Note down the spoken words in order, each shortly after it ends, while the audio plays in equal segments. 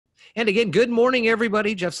And again, good morning,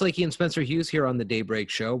 everybody. Jeff Slakey and Spencer Hughes here on the Daybreak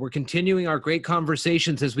Show. We're continuing our great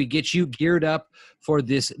conversations as we get you geared up for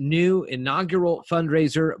this new inaugural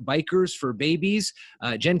fundraiser, Bikers for Babies.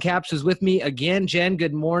 Jen Capps is with me again. Jen,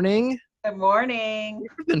 good morning. Good morning.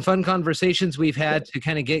 There's been fun conversations we've had to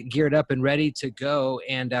kind of get geared up and ready to go.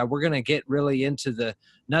 And we're going to get really into the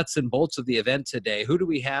nuts and bolts of the event today. Who do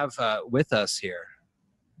we have with us here?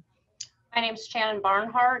 My name is Shannon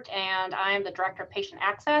Barnhart, and I am the Director of Patient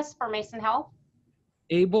Access for Mason Health.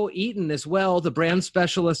 Abel Eaton as well, the brand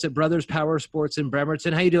specialist at Brothers Powersports in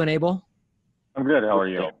Bremerton. How you doing, Abel? I'm good. How are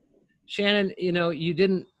you? Shannon, you know, you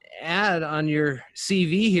didn't add on your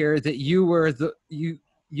CV here that you were you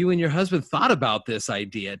and your husband thought about this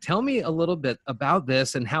idea. Tell me a little bit about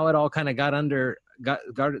this and how it all kind of got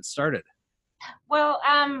it started. Well,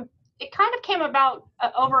 it kind of came about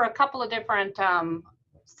over a couple of different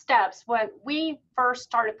steps. When we first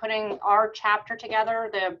started putting our chapter together,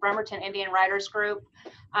 the Bremerton Indian Riders Group,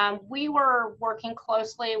 we were working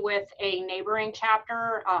closely with a neighboring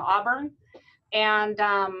chapter, Auburn, and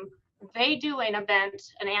they do an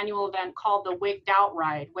annual event called the Wigged Out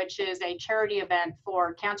Ride, which is a charity event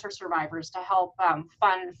for cancer survivors to help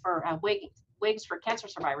fund for wigs for cancer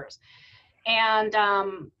survivors. And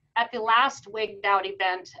at the last Wigged Out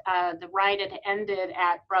event, the ride had ended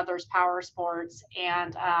at Brothers Powersports,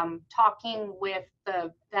 and talking with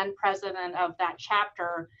the then president of that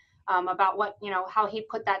chapter about how he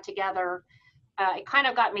put that together, it kind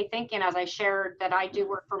of got me thinking as I shared that I do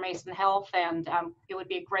work for Mason Health, and it would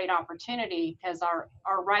be a great opportunity because our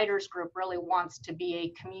riders group really wants to be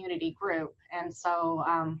a community group. And so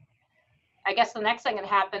I guess the next thing that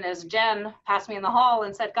happened is Jen passed me in the hall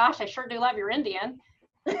and said, "Gosh, I sure do love your Indian."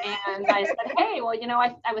 And I said, "Hey, well,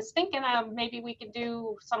 I was thinking maybe we could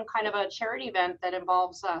do some kind of a charity event that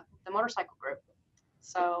involves the motorcycle group."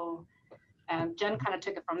 So Jen kind of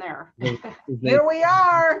took it from there. Here we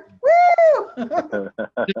are. Woo!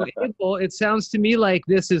 Well, it sounds to me like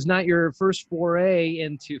this is not your first foray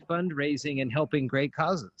into fundraising and helping great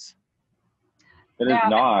causes. It is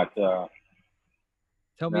not.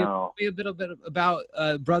 Tell me a bit about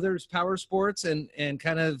Brothers Powersports and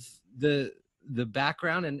kind of the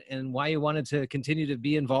background and why you wanted to continue to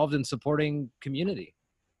be involved in supporting community.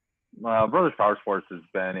 Brothers Powersports has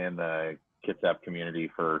been in the Kitsap community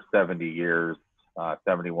for 70 years,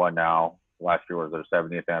 71 now. Last year was their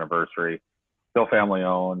 70th anniversary. Still family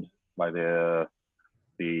owned by the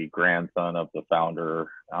grandson of the founder.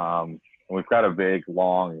 We've got a big,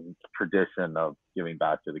 long tradition of giving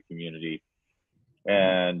back to the community.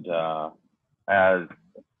 And as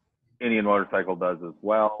Indian Motorcycle does as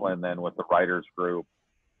well, and then with the riders group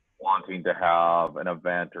wanting to have an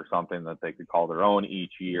event or something that they could call their own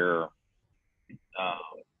each year, it's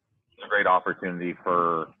a great opportunity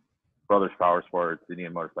for Brothers Powersports,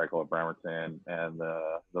 Indian Motorcycle at Bremerton, and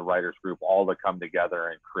the riders group all to come together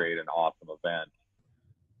and create an awesome event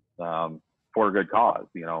for a good cause.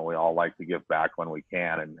 We all like to give back when we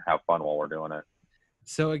can and have fun while we're doing it.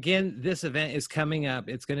 So again, this event is coming up.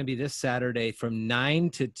 It's going to be this Saturday from 9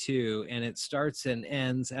 to 2, and it starts and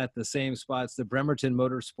ends at the same spots, the Bremerton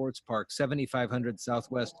Motorsports Park, 7500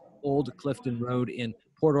 Southwest Old Clifton Road in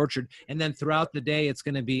Port Orchard. And then throughout the day, it's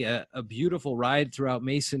going to be a beautiful ride throughout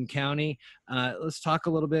Mason County. Let's talk a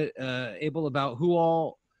little bit, Abel, about who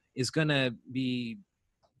all is going to be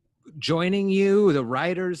joining you, the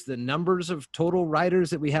riders, the numbers of total riders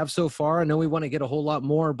that we have so far. I know we want to get a whole lot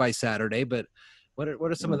more by Saturday, but what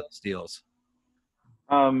are some of those deals?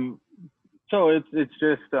 So it's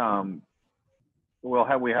just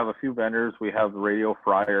we have a few vendors. We have the Radio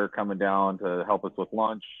Fryer coming down to help us with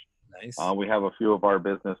lunch. Nice. We have a few of our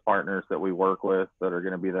business partners that we work with that are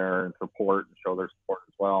going to be there and support and show their support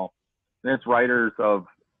as well. And it's riders of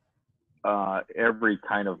every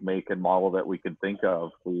kind of make and model that we could think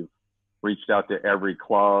of. We've reached out to every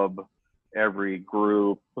club, every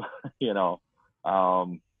group, to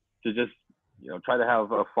just try to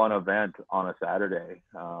have a fun event on a Saturday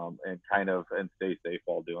and stay safe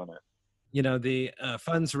while doing it. The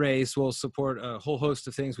funds raise will support a whole host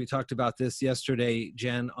of things. We talked about this yesterday,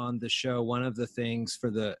 Jen, on the show. One of the things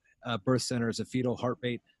for the birth center is a fetal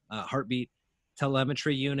heartbeat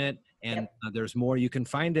telemetry unit, and there's more. You can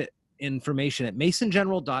find information at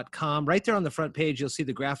masongeneral.com. Right there on the front page, you'll see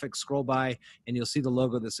the graphics, scroll by, and you'll see the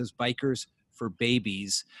logo that says Bikers for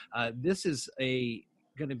Babies. This is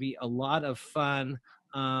going to be a lot of fun.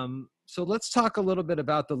 So let's talk a little bit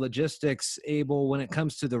about the logistics, Abel, when it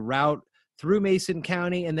comes to the route through Mason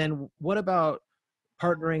County, and then what about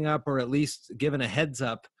partnering up or at least giving a heads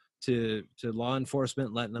up to law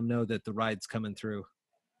enforcement, letting them know that the ride's coming through?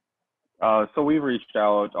 So we've reached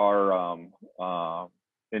out. Our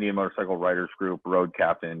Indian Motorcycle Riders Group road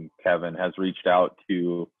captain, Kevin, has reached out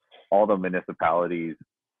to all the municipalities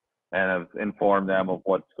and have informed them of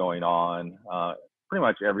what's going on. Pretty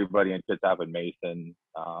much everybody in Kitsap and Mason,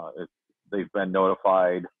 they've been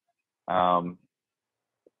notified.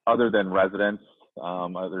 Other than residents,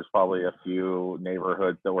 there's probably a few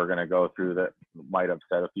neighborhoods that we're going to go through that might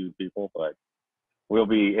upset a few people, but we'll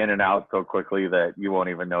be in and out so quickly that you won't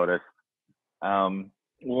even notice.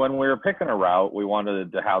 When we were picking a route, we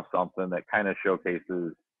wanted to have something that kind of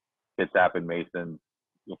showcases Kitsap and Mason's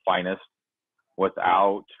finest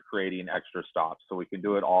without creating extra stops. So we can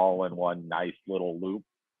do it all in one nice little loop.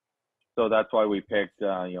 So that's why we picked,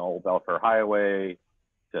 Old Belfair Highway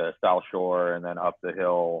to South Shore, and then up the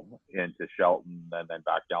hill into Shelton, and then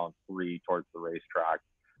back down 3 towards the racetrack,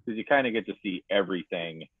 because you kind of get to see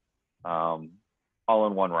everything all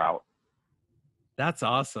in one route. That's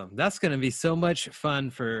awesome. That's going to be so much fun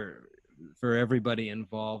for everybody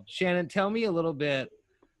involved. Shannon, tell me a little bit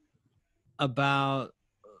about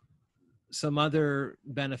some other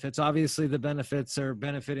benefits. Obviously, the benefits are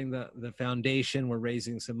benefiting the foundation. We're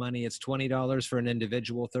raising some money. It's $20 for an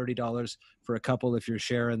individual, $30 for a couple if you're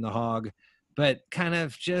sharing the hog. But kind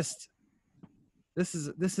of just this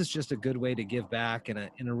is just a good way to give back in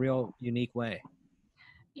a real unique way.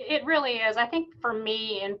 It really is. I think for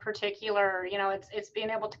me in particular, it's being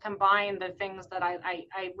able to combine the things that I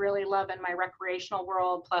really love in my recreational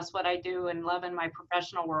world, plus what I do and love in my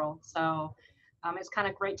professional world. So it's kind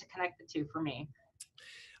of great to connect the two for me.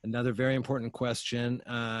 Another very important question.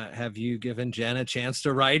 Have you given Jen a chance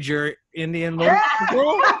to ride your Indian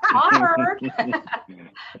motorcycle? Offered.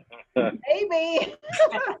 Maybe.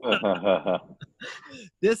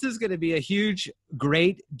 This is going to be a huge,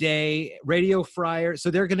 great day. Radio Fryer. So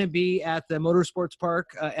they're going to be at the Motorsports Park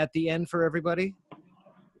at the end for everybody?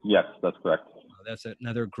 Yes, that's correct. That's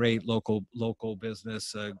another great local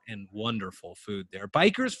business and wonderful food there.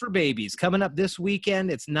 Bikers for Babies coming up this weekend.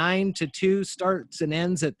 It's 9 to 2, starts and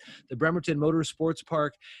ends at the Bremerton Motorsports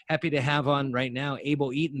Park. Happy to have on right now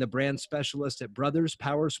Abel Eaton, the brand specialist at Brothers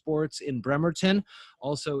Powersports in Bremerton.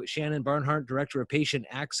 Also Shannon Barnhart, Director of Patient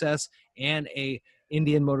Access, and a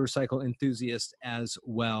Indian motorcycle enthusiast as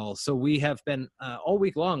well. So we have been all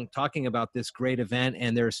week long talking about this great event,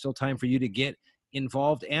 and there's still time for you to get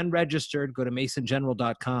involved and registered. Go to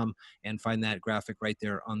masongeneral.com and find that graphic right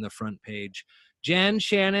there on the front page. Jen,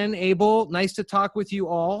 Shannon, Abel, nice to talk with you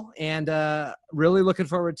all, and really looking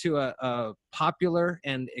forward to a popular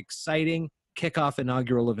and exciting kickoff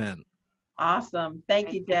inaugural event. Awesome.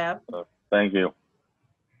 Thank you, Jeff. Thank you.